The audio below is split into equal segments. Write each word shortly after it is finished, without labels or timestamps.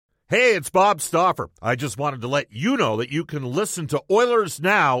Hey, it's Bob Stauffer. I just wanted to let you know that you can listen to Oilers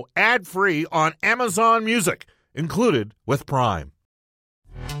Now ad-free on Amazon Music, included with Prime.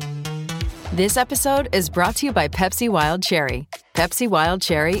 This episode is brought to you by Pepsi Wild Cherry. Pepsi Wild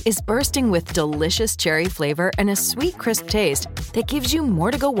Cherry is bursting with delicious cherry flavor and a sweet, crisp taste that gives you more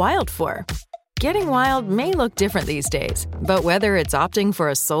to go wild for. Getting wild may look different these days, but whether it's opting for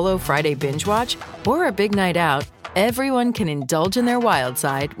a solo Friday binge watch or a big night out, everyone can indulge in their wild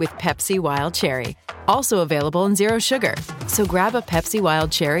side with Pepsi Wild Cherry. Also available in Zero Sugar. So grab a Pepsi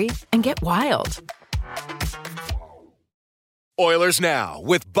Wild Cherry and get wild. Oilers Now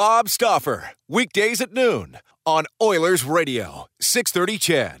with Bob Stauffer. Weekdays at noon on Oilers Radio, 630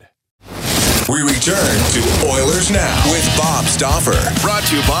 CHED. We return to Oilers Now with Bob Stauffer. Brought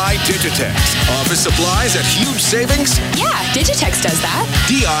to you by Digitex. Office supplies at huge savings? Yeah, Digitex does that.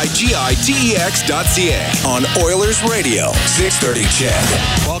 DIGITEX.ca on Oilers Radio, 630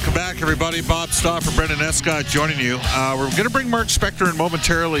 CHED. Welcome back, everybody. Bob Stauffer, Brendan Escott joining you. We're going to bring Mark Spector in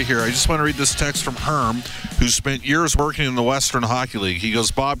momentarily here. I just want to read this text from Herm, who spent years working in the Western Hockey League. He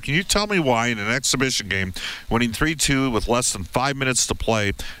goes, Bob, can you tell me why in an exhibition game, winning 3-2 with less than 5 minutes to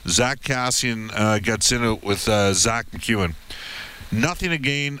play, Zach Kassian gets in it with Zach McEwen? Nothing to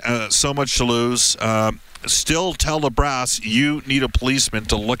gain, so much to lose. Still tell the brass you need a policeman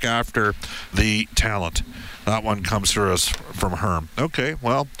to look after the talent. That one comes through us from Herm. Okay,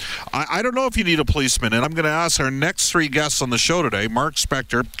 well, I don't know if you need a policeman, and I'm going to ask our next three guests on the show today, Mark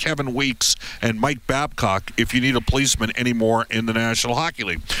Spector, Kevin Weeks, and Mike Babcock, if you need a policeman anymore in the National Hockey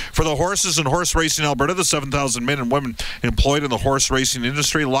League. For the horses and horse racing Alberta, the 7,000 men and women employed in the horse racing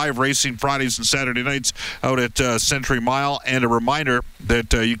industry, live racing Fridays and Saturday nights out at Century Mile, and a reminder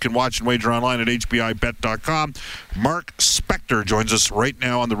that you can watch and wager online at hbibet.com. Mark Spector joins us right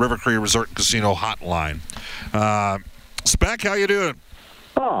now on the River Cree Resort and Casino hotline. Spec, how you doing?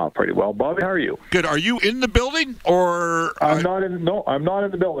 Oh, pretty well, Bobby. How are you? Good. Are you in the building or? I'm not in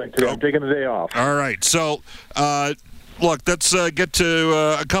the building today. I'm taking the day off. All right. So, look, let's get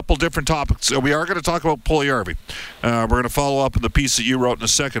to a couple different topics. We are going to talk about Puljujarvi. We're going to follow up on the piece that you wrote in a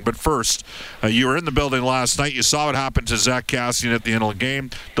second. But first, you were in the building last night. You saw what happened to Zach Kassian at the end of the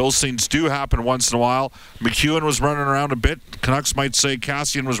game. Those things do happen once in a while. McEwen was running around a bit. Canucks might say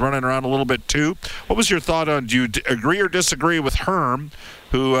Kassian was running around a little bit too. What was your thought on, do you agree or disagree with Herm,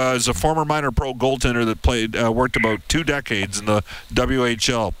 who is a former minor pro goaltender that worked about 2 decades in the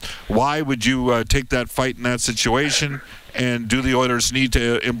WHL? Why would you take that fight in that situation, and do the Oilers need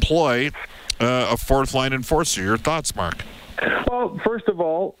to employ a fourth-line enforcer? Your thoughts, Mark? Well, first of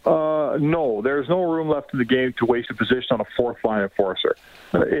all, no. There's no room left in the game to waste a position on a fourth-line enforcer.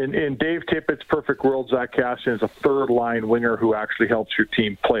 In Dave Tippett's perfect world, Zach Kassian is a third-line winger who actually helps your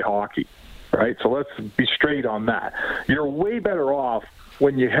team play hockey, right? So let's be straight on that. You're way better off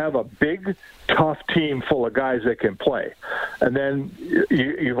when you have a big, tough team full of guys that can play. And then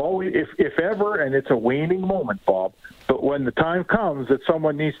you've always, if ever, and it's a waning moment, Bob, but when the time comes that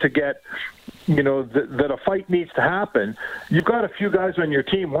someone needs to get, that a fight needs to happen, you've got a few guys on your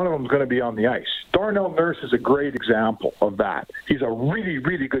team. One of them is going to be on the ice. Darnell Nurse is a great example of that. He's a really,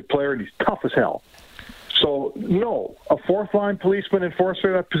 really good player, and he's tough as hell. So, no, a fourth-line policeman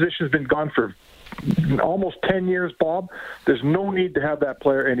enforcer, that position has been gone for almost 10 years, Bob. There's no need to have that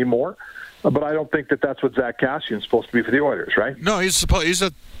player anymore. But I don't think that that's what Zach Kassian is supposed to be for the Oilers, right? No, he's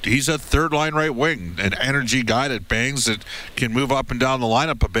a third-line right wing, an energy guy that bangs, that can move up and down the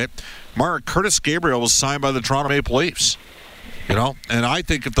lineup a bit. Mark, Curtis Gabriel was signed by the Toronto Maple Leafs. And I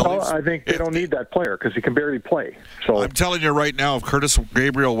think if the Leafs, I think they don't need that player because he can barely play. So I'm telling you right now, if Curtis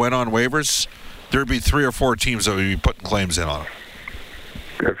Gabriel went on waivers, there'd be 3 or 4 teams that would be putting claims in on him.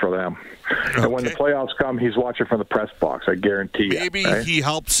 Good for them. Okay. And when the playoffs come, he's watching from the press box, I guarantee you. Maybe he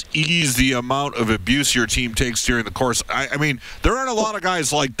helps ease the amount of abuse your team takes during the course. I mean, there aren't a lot of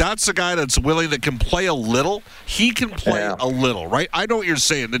guys like that's a guy that's willing, that can play a little. He can play a little, right? I know what you're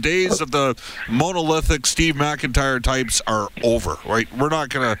saying. The days of the monolithic Steve McIntyre types are over, right? We're not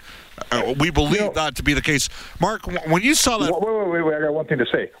going to... we believe that to be the case. Mark, when you saw that... Wait, I got one thing to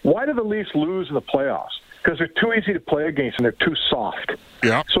say. Why do the Leafs lose in the playoffs? Because they're too easy to play against and they're too soft.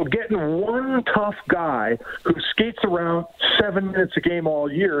 Yeah. So getting one tough guy who skates around 7 minutes a game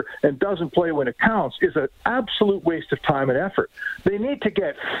all year and doesn't play when it counts is an absolute waste of time and effort. They need to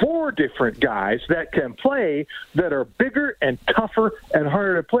get 4 different guys that can play, that are bigger and tougher and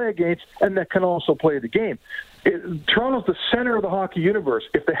harder to play against, and that can also play the game. Toronto's the center of the hockey universe.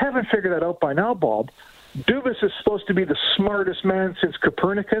 If they haven't figured that out by now, Bob, Dubas is supposed to be the smartest man since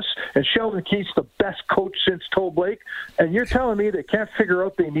Copernicus, and Sheldon Keefe's the best coach since Toe Blake. And you're telling me they can't figure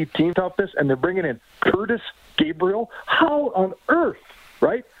out they need team toughness, and they're bringing in Curtis Gabriel? How on earth,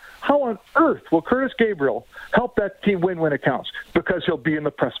 right? how on earth will Curtis Gabriel help that team win when it counts? Because he'll be in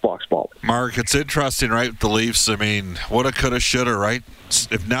the press box, Bob. Mark, it's interesting, right, with the Leafs. I mean, woulda, coulda, shoulda, right?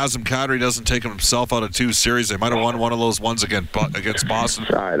 If Nazem Kadri doesn't take himself out of 2 series, they might have won one of those ones against Boston.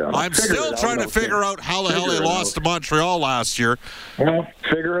 I don't know. I'm still trying to figure out how the hell they lost to Montreal last year. Well,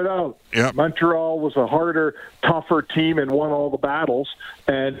 figure it out. Yep. Montreal was a harder, tougher team and won all the battles,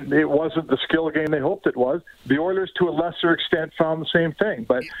 and it wasn't the skill game they hoped it was. The Oilers, to a lesser extent, found the same thing,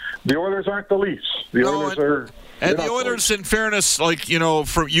 but the Oilers aren't the Leafs. The Oilers are... And the Oilers, in fairness,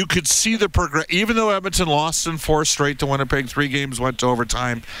 you could see the progress. Even though Edmonton lost in 4 straight to Winnipeg, 3 games went to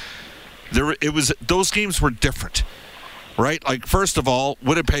overtime. Those games were different, right? Like, first of all,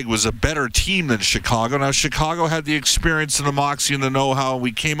 Winnipeg was a better team than Chicago. Now, Chicago had the experience and the moxie and the know-how.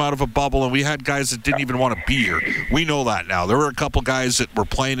 We came out of a bubble, and we had guys that didn't even want to be here. We know that now. There were a couple guys that were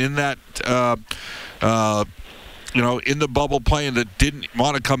playing in that. In the bubble playing that didn't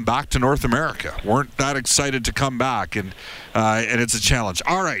want to come back to North America, weren't that excited to come back, and it's a challenge.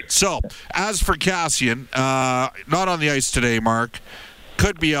 All right, so as for Kassian, not on the ice today, Mark,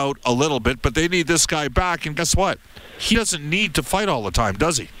 could be out a little bit, but they need this guy back, and guess what? He doesn't need to fight all the time,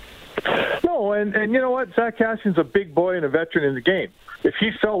 does he? No, and you know what? Zach Kassian's a big boy and a veteran in the game. If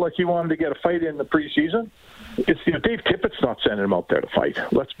he felt like he wanted to get a fight in the preseason, Dave Tippett's not sending him out there to fight.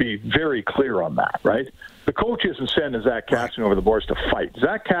 Let's be very clear on that, right? The coach isn't sending Zach Kassian over the boards to fight.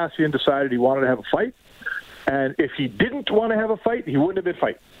 Zach Kassian decided he wanted to have a fight, and if he didn't want to have a fight, he wouldn't have been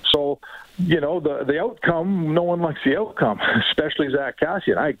fighting. So, the outcome, no one likes the outcome, especially Zach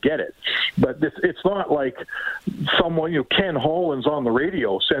Kassian. I get it. But it's not like someone, Ken Holland's on the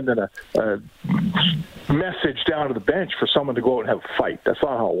radio sending a message down to the bench for someone to go out and have a fight. That's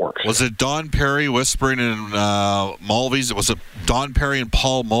not how it works. Was it Don Perry whispering in Mulvey's? Was it Don Perry and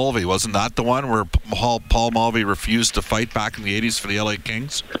Paul Mulvey? Wasn't that the one where Paul Mulvey refused to fight back in the 80s for the LA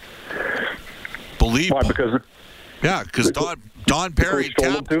Kings? Why? Because Don Perry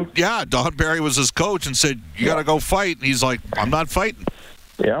Don Perry was his coach and said, you got to go fight. And he's like, I'm not fighting.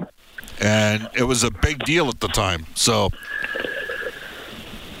 Yeah. And it was a big deal at the time. So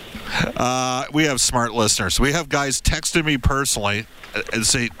we have smart listeners. We have guys texting me personally and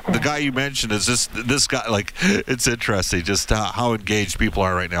say, the guy you mentioned, is this guy? Like, it's interesting just how engaged people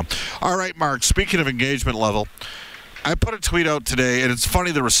are right now. All right, Mark, speaking of engagement level, I put a tweet out today, and it's funny,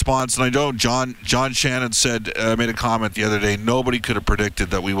 the response, and I know John Shannon made a comment the other day, nobody could have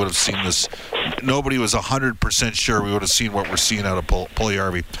predicted that we would have seen this. Nobody was 100% sure we would have seen what we're seeing out of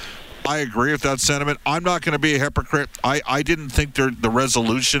Puljujarvi. I agree with that sentiment. I'm not going to be a hypocrite. I didn't think the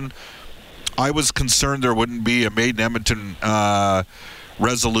resolution, I was concerned there wouldn't be a Made in Edmonton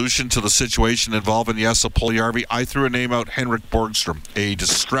resolution to the situation involving Jesse Puljujarvi. I threw a name out, Henrik Borgstrom, a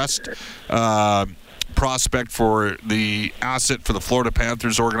distressed prospect for the asset for the Florida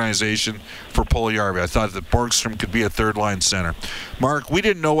Panthers organization for Puljujarvi. I thought that Borgstrom could be a third-line center. Mark, we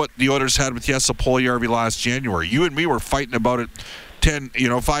didn't know what the Oilers had with Jesse Puljujarvi last January. You and me were fighting about it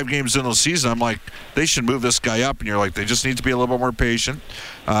 5 games into the season. I'm like, they should move this guy up, and you're like, they just need to be a little bit more patient.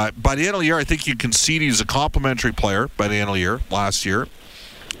 By the end of the year, I think you can see he's a complimentary player by the end of the year, last year.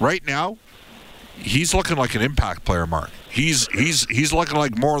 Right now, he's looking like an impact player, Mark. He's looking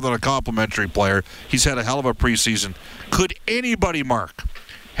like more than a complimentary player. He's had a hell of a preseason. Could anybody, Mark,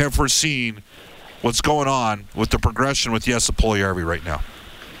 have foreseen what's going on with the progression with Jesse Puljujarvi right now?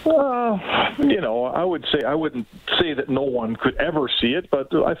 I wouldn't say that no one could ever see it,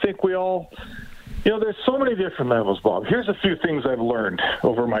 but I think we all, there's so many different levels, Bob. Here's a few things I've learned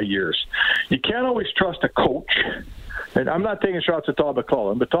over my years. You can't always trust a coach. And I'm not taking shots at Todd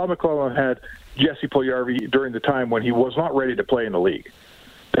McLellan, but Todd McLellan had Jesse Puljujarvi during the time when he was not ready to play in the league.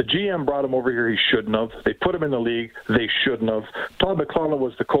 The GM brought him over here. He shouldn't have. They put him in the league. They shouldn't have. Todd McLellan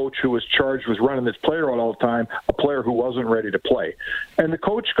was the coach who was charged with running this player out all the time, a player who wasn't ready to play. And the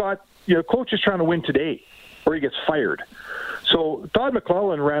coach coach is trying to win today or he gets fired. So Todd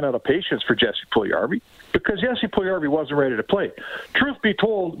McLellan ran out of patience for Jesse Puljujarvi because Jesse Puljujarvi wasn't ready to play. Truth be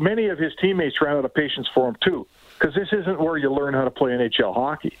told, many of his teammates ran out of patience for him too, because this isn't where you learn how to play NHL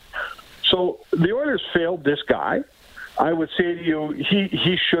hockey. So the Oilers failed this guy. I would say to you,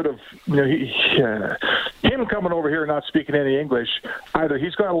 he should have, him coming over here and not speaking any English, either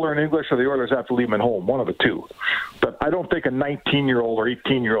he's got to learn English or the Oilers have to leave him at home, one of the two. But I don't think a 19-year-old or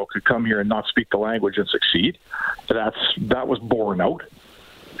 18-year-old could come here and not speak the language and succeed. That was borne out.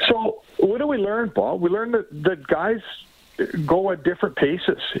 So what do we learn, Bob? We learned that guys go at different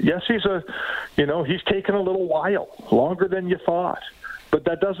paces. Yes, he's taken a little while, longer than you thought. But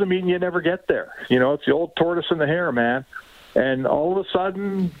that doesn't mean you never get there. It's the old tortoise and the hare, man. And all of a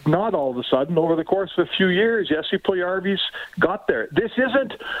sudden, not all of a sudden, over the course of a few years, Jesse Puljujarvi's got there. This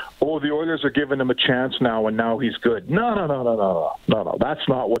isn't, the Oilers are giving him a chance now, and now he's good. No. That's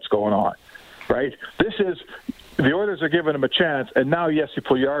not what's going on, right? This is, the Oilers are giving him a chance, and now Jesse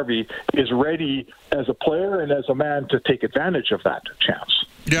Puljujarvi is ready as a player and as a man to take advantage of that chance.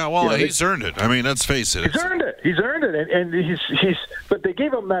 Yeah, well, he's earned it. I mean, let's face it. He's earned it, and he's. But they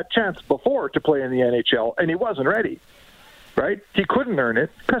gave him that chance before to play in the NHL, and he wasn't ready. Right? He couldn't earn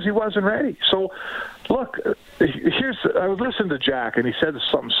it because he wasn't ready. So, look, I was listening to Jack, and he said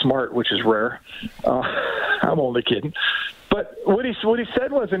something smart, which is rare. I'm only kidding. But what he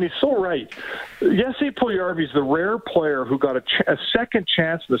said was, and he's so right, Jesse Puljujarvi is the rare player who got a second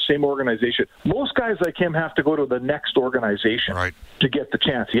chance in the same organization. Most guys like him have to go to the next organization to get the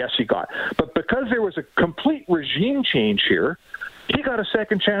chance. Yes, he got. But because there was a complete regime change here, he got a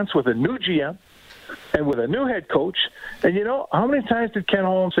second chance with a new GM and with a new head coach. And how many times did Ken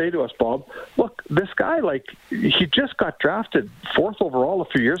Holland say to us, Bob, look, this guy, he just got drafted 4th overall a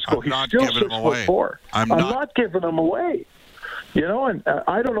few years ago. He's still 6'4". I'm not giving him away. And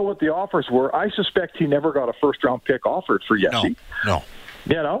I don't know what the offers were. I suspect he never got a first-round pick offered for Jesse. No.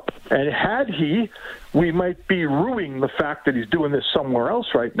 And had he, we might be ruining the fact that he's doing this somewhere else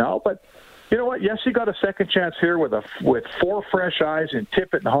right now. But you know what? Yes, he got a second chance here with 4 fresh eyes in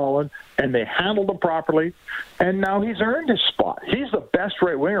Tippett and Holland, and they handled him properly, and now he's earned his spot. He's the best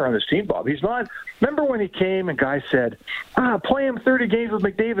right winger on this team, Bob. He's not. Remember when he came and guys said, play him 30 games with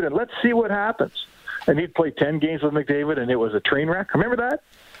McDavid and let's see what happens. And he'd play 10 games with McDavid, and it was a train wreck. Remember that?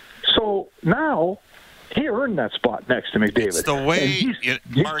 So now he earned that spot next to McDavid. It's the way he's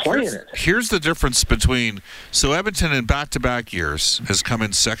Mark, playing it. Here's the difference between Edmonton in back-to-back years has come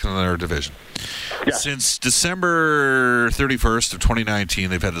in second in their division. Yeah. Since December 31st of 2019,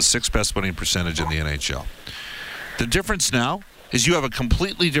 they've had the 6th best winning percentage in the NHL. The difference now is you have a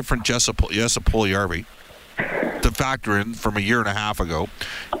completely different Jesse Puljujarvi to factor in from a year and a half ago,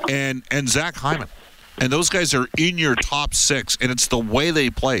 and Zach Hyman. And those guys are in your top 6, and it's the way they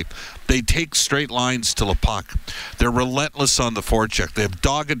play. They take straight lines to the puck. They're relentless on the forecheck. They have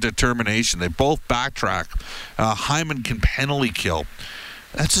dogged determination. They both backtrack. Hyman can penalty kill.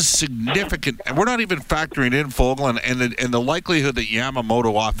 That's a significant, and we're not even factoring in Foegele and the likelihood that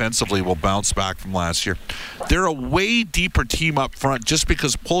Yamamoto offensively will bounce back from last year. They're a way deeper team up front just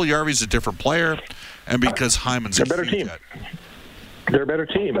because Puljujarvi's a different player and because Hyman's a better team. They're a better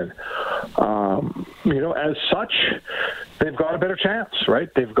team, and as such, they've got a better chance, right?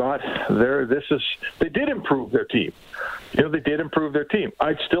 They did improve their team. They did improve their team.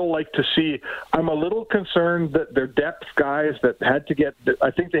 I'd still like to see. I'm a little concerned that their depth guys that had to get.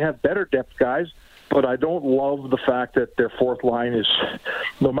 I think they have better depth guys, but I don't love the fact that their fourth line is,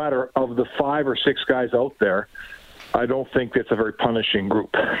 no matter of the 5 or 6 guys out there, I don't think it's a very punishing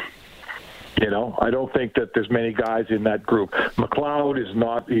group. I don't think that there's many guys in that group. McLeod is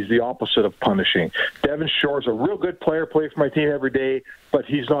not. He's the opposite of punishing. Devin Shore's a real good player, play for my team every day, but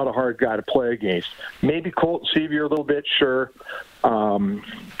he's not a hard guy to play against. Maybe Colton Sevier a little bit, sure. The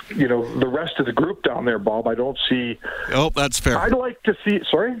rest of the group down there, Bob, I don't see. Oh, that's fair. I'd like to see.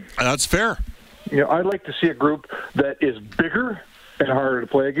 Sorry? That's fair. I'd like to see a group that is bigger and harder to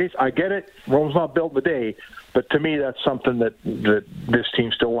play against. I get it. Rome's not built in a day. But to me, that's something that this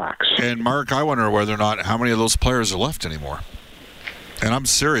team still lacks. And, Mark, I wonder whether or not how many of those players are left anymore. And I'm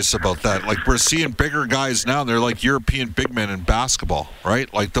serious about that. We're seeing bigger guys now. They're like European big men in basketball, right?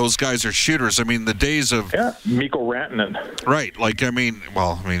 Those guys are shooters. I mean, the days of... Yeah, Mikko Rantanen. Right.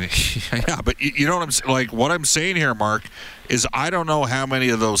 Yeah, but you know what I'm saying? What I'm saying here, Mark, is I don't know how many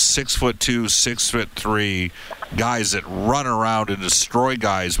of those 6'2", 6'3" guys that run around and destroy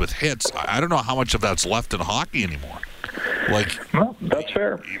guys with hits, I don't know how much of that's left in hockey anymore. Well, that's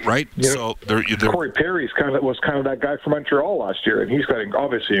fair, right? Corey Perry was kind of that guy from Montreal last year, and he's got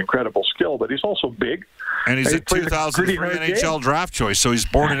obviously incredible skill, but he's also big. And he's a 2003 NHL draft choice, so he's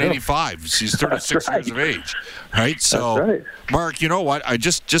born in '85. So he's 36 years of age, right? So, right. Mark, you know what? I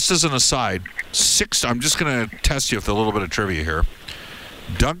just as an aside, I'm just going to test you with a little bit of trivia here.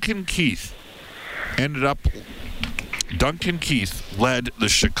 Duncan Keith led the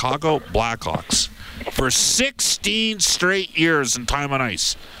Chicago Blackhawks for 16 straight years in time on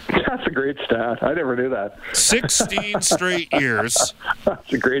ice. That's a great stat. I never knew that. 16 straight years.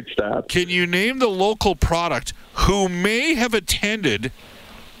 That's a great stat. Can you name the local product who may have attended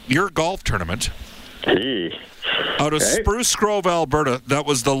your golf tournament? Out of Spruce Grove, Alberta, that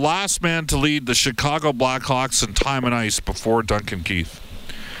was the last man to lead the Chicago Blackhawks in time on ice before Duncan Keith.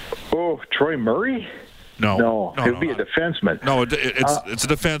 Oh, Troy Murray? No, it would be a defenseman. No, it's a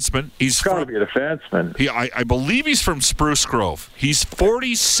defenseman. He's got to be a defenseman. I believe he's from Spruce Grove. He's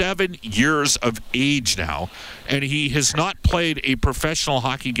 47 years of age now, and he has not played a professional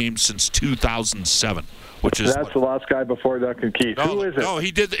hockey game since 2007, which is the last guy before Duncan Keith. Who is it? No,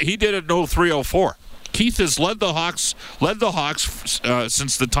 he did it in 03-04. Keith has led the Hawks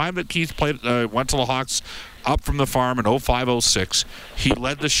since the time that Keith went to the Hawks up from the farm in 05-06. He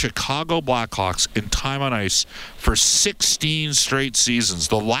led the Chicago Blackhawks in time on ice for 16 straight seasons.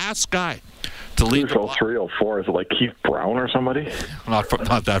 The last guy to lead the 03-04, is it like Keith Brown or somebody? Not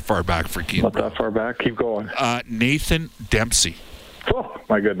that far back for Keith Brown. Not that far back. Keep going. Nathan Dempsey. Oh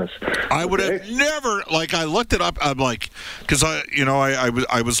my goodness! I would have never I looked it up. I'm like, because I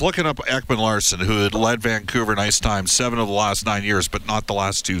was looking up Ekman Larsson, who had led Vancouver in ice time 7 of the last 9 years, but not the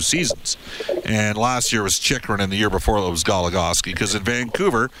last 2 seasons. And last year was Chychrun, and the year before it was Goligoski. Because in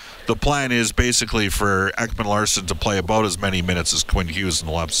Vancouver, the plan is basically for Ekman Larsson to play about as many minutes as Quinn Hughes on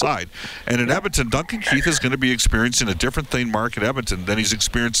the left side. And in Edmonton, Duncan Keith is going to be experiencing a different thing, Mark, at Edmonton than he's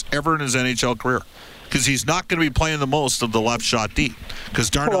experienced ever in his NHL career. Because he's not going to be playing the most of the left shot D. Because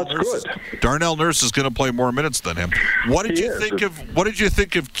Darnell Nurse is going to play more minutes than him. What did you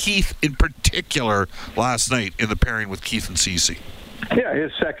think of Keith in particular last night in the pairing with Keith and Ceci? Yeah,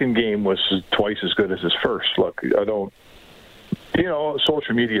 his second game was twice as good as his first. Look,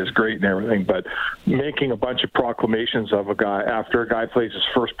 social media is great and everything, but making a bunch of proclamations of a guy after a guy plays his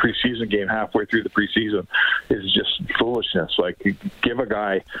first preseason game halfway through the preseason is just foolishness. Give a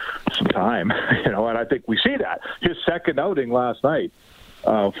guy some time, and I think we see that. His second outing last night,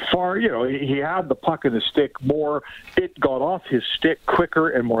 he had the puck in the stick more. It got off his stick quicker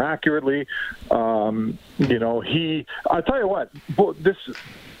and more accurately. I'll tell you what,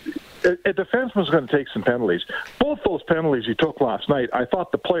 a defenseman's going to take some penalties. Both those penalties he took last night, I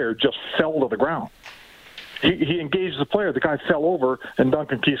thought the player just fell to the ground. He engaged the player. The guy fell over, and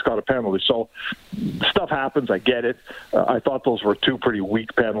Duncan Keith got a penalty. So stuff happens. I get it. I thought those were 2 pretty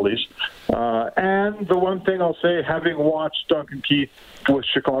weak penalties. And the one thing I'll say, having watched Duncan Keith with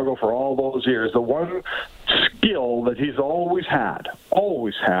Chicago for all those years, the one skill that he's always had,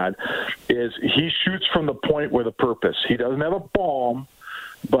 is he shoots from the point with a purpose. He doesn't have a bomb.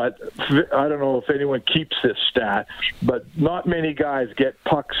 But I don't know if anyone keeps this stat, but not many guys get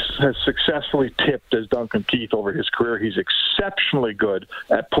pucks as successfully tipped as Duncan Keith over his career. He's exceptionally good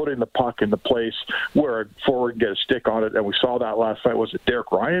at putting the puck in the place where a forward can get a stick on it, and we saw that last night. Was it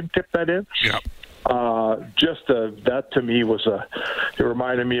Derek Ryan tipped that in? Yeah. That to me was it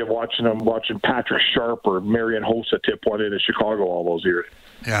reminded me of watching Patrick Sharp or Marian Hossa tip one in Chicago all those years.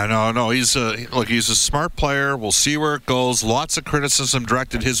 Yeah, no. He's a smart player. We'll see where it goes. Lots of criticism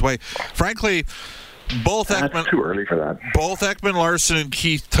directed his way. Frankly, That's too early for that. Both Ekman Larsson and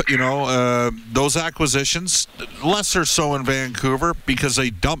Keith, those acquisitions, lesser so in Vancouver because they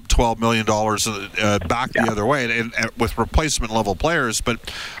dumped $12 million back the other way and with replacement level players. But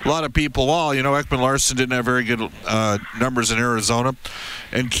a lot of people, Ekman Larsson didn't have very good numbers in Arizona,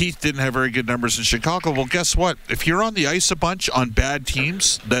 and Keith didn't have very good numbers in Chicago. Well, guess what? If you're on the ice a bunch on bad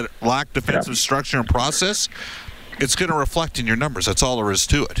teams that lack defensive structure and process, it's going to reflect in your numbers. That's all there is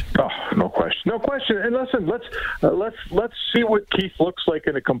to it. Oh, no question. And listen, let's see what Keith looks like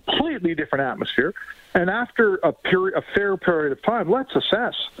in a completely different atmosphere. And after a fair period of time, let's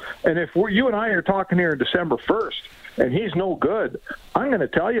assess. And if you and I are talking here on December 1st, and he's no good, I'm going to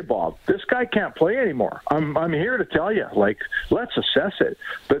tell you, Bob, this guy can't play anymore. I'm here to tell you, let's assess it.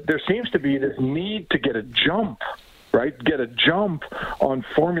 But there seems to be this need to get a jump, right? Get a jump on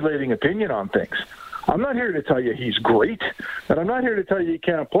formulating opinion on things. I'm not here to tell you he's great, and I'm not here to tell you he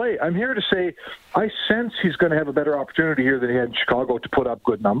can't play. I'm here to say I sense he's going to have a better opportunity here than he had in Chicago to put up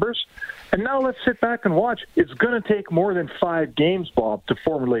good numbers. And now let's sit back and watch. It's going to take more than 5 games, Bob, to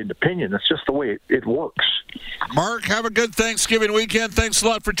formulate an opinion. That's just the way it works. Mark, have a good Thanksgiving weekend. Thanks a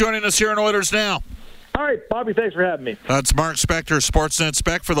lot for joining us here on Oilers Now. All right, Bobby, thanks for having me. That's Mark Spector, Sportsnet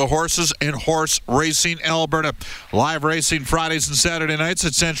Spec for the Horses and Horse Racing Alberta. Live racing Fridays and Saturday nights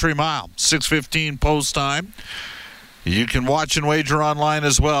at Century Mile, 6:15 post time. You can watch and wager online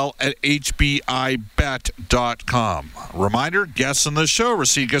as well at hbibet.com. Reminder, guests on the show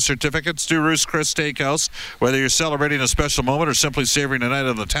receive gift certificates to Ruth's Chris Steakhouse. Whether you're celebrating a special moment or simply savoring a night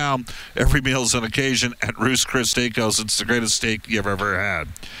on the town, every meal is an occasion at Ruth's Chris Steakhouse. It's the greatest steak you've ever had.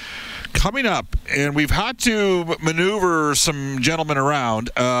 Coming up, and we've had to maneuver some gentlemen around.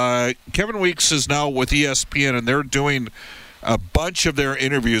 Kevin Weeks is now with ESPN, and they're doing a bunch of their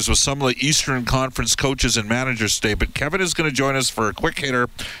interviews with some of the Eastern Conference coaches and managers today, but Kevin is going to join us for a quick hitter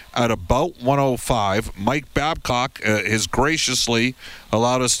at about 1:05. Mike Babcock has graciously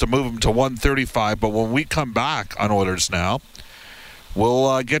allowed us to move him to 1:35, but when we come back on Oilers Now,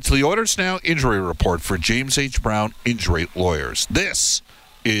 we'll get to the Oilers Now injury report for James H. Brown Injury Lawyers. This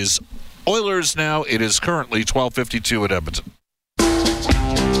is Oilers Now. It is currently 12:52 at Edmonton.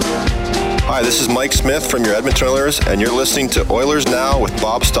 Hi, this is Mike Smith from your Edmonton Oilers, and you're listening to Oilers Now with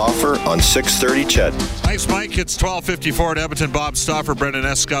Bob Stauffer on 630 CHED. Thanks, Mike. It's 12:54 at Edmonton. Bob Stauffer, Brendan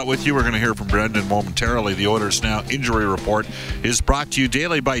Escott with you. We're going to hear from Brendan momentarily. The Oilers Now injury report is brought to you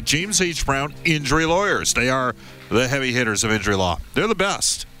daily by James H. Brown Injury Lawyers. They are the heavy hitters of injury law. They're the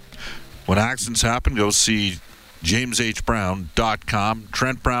best. When accidents happen, go see jameshbrown.com.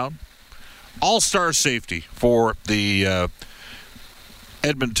 Trent Brown, all-star safety for the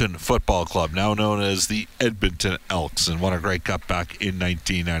Edmonton Football Club, now known as the Edmonton Elks, and won a Grey Cup back in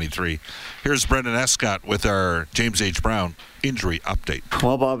 1993. Here's Brendan Escott with our James H. Brown injury update.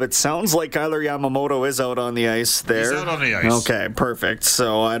 Well, Bob, it sounds like Kyler Yamamoto is out on the ice there. He's out on the ice. Okay, perfect.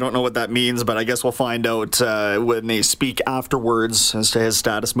 So I don't know what that means, but I guess we'll find out when they speak afterwards as to his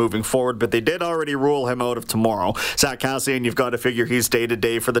status moving forward. But they did already rule him out of tomorrow. Zach Kassian, you've got to figure he's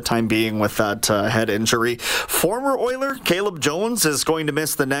day-to-day for the time being with that head injury. Former Oiler Caleb Jones is going to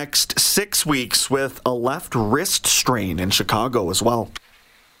miss the next 6 weeks with a left wrist strain in Chicago as well.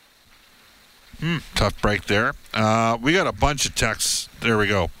 Tough break there. We got a bunch of texts. There we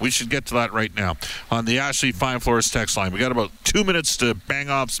go. We should get to that right now on the Ashley Fine Floors text line. We got about 2 minutes to bang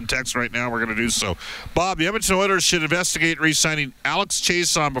off some text right now. We're going to do so. Bob, the Edmonton Oilers should investigate re-signing Alex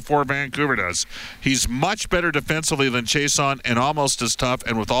Chiasson before Vancouver does. He's much better defensively than Chiasson and almost as tough,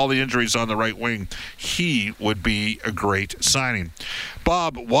 and with all the injuries on the right wing, he would be a great signing.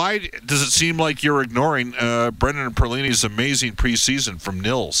 Bob, why does it seem like you're ignoring Brendan Perlini's amazing preseason from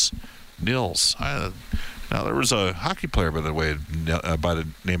Nils? Now, there was a hockey player by the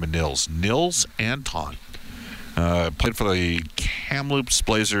name of Nils Anton. Played for the Kamloops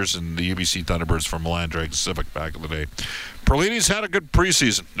Blazers and the UBC Thunderbirds from Milan Dragons Civic back in the day. Perlini's had a good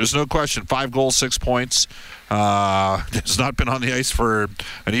preseason. There's no question. 5 goals, 6 points. Has not been on the ice for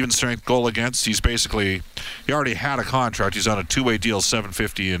an even strength goal against. He already had a contract. He's on a 2-way deal,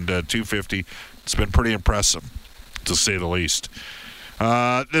 $750 and $250. It's been pretty impressive, to say the least.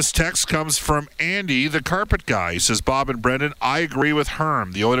 This text comes from Andy, the carpet guy. He says, Bob and Brendan, I agree with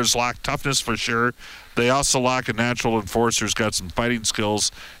Herm. The Oilers lack toughness for sure. They also lack a natural enforcer who's got some fighting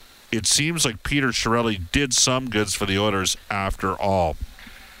skills. It seems like Peter Chiarelli did some goods for the Oilers after all.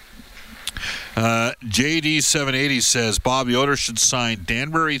 JD780 says, Bob, the Oilers should sign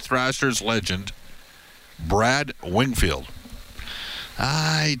Danbury Thrashers legend Brad Wingfield.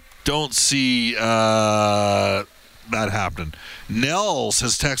 I don't see that happening. Nils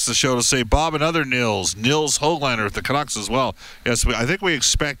has texted the show to say, Bob and other Nils Hoglander at the Canucks as well. Yes, I think we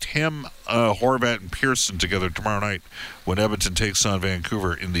expect him, Horvat, and Pearson together tomorrow night when Edmonton takes on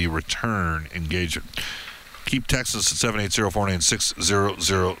Vancouver in the return engagement. Keep texting us at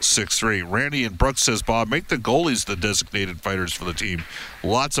 780-496-0063. Randy and Brooks says, Bob, make the goalies the designated fighters for the team.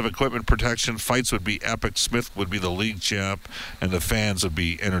 Lots of equipment protection. Fights would be epic. Smith would be the league champ, and the fans would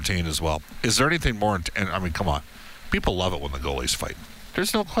be entertained as well. Is there anything more? Come on. People love it when the goalies fight.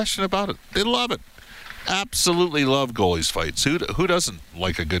 There's no question about it. They love it. Absolutely love goalies fights. Who doesn't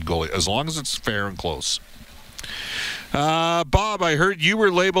like a good goalie, as long as it's fair and close? Bob, I heard you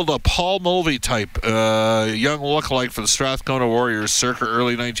were labeled a Paul Mulvey type, young lookalike for the Strathcona Warriors circa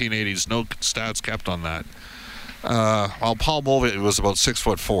early 1980s. No stats kept on that. Well, Paul Mulvey was about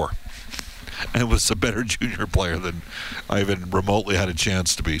 6'4", and was a better junior player than I even remotely had a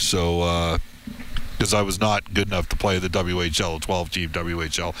chance to be. So, because I was not good enough to play the WHL, 12-team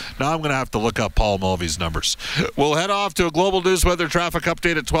WHL. Now I'm going to have to look up Paul Mulvey's numbers. We'll head off to a global news weather traffic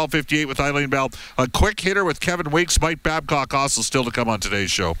update at 12:58 with Eileen Bell. A quick hitter with Kevin Weeks, Mike Babcock also still to come on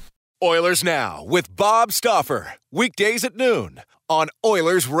today's show. Oilers Now with Bob Stauffer. Weekdays at noon on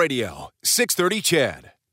Oilers Radio, 630 CHED.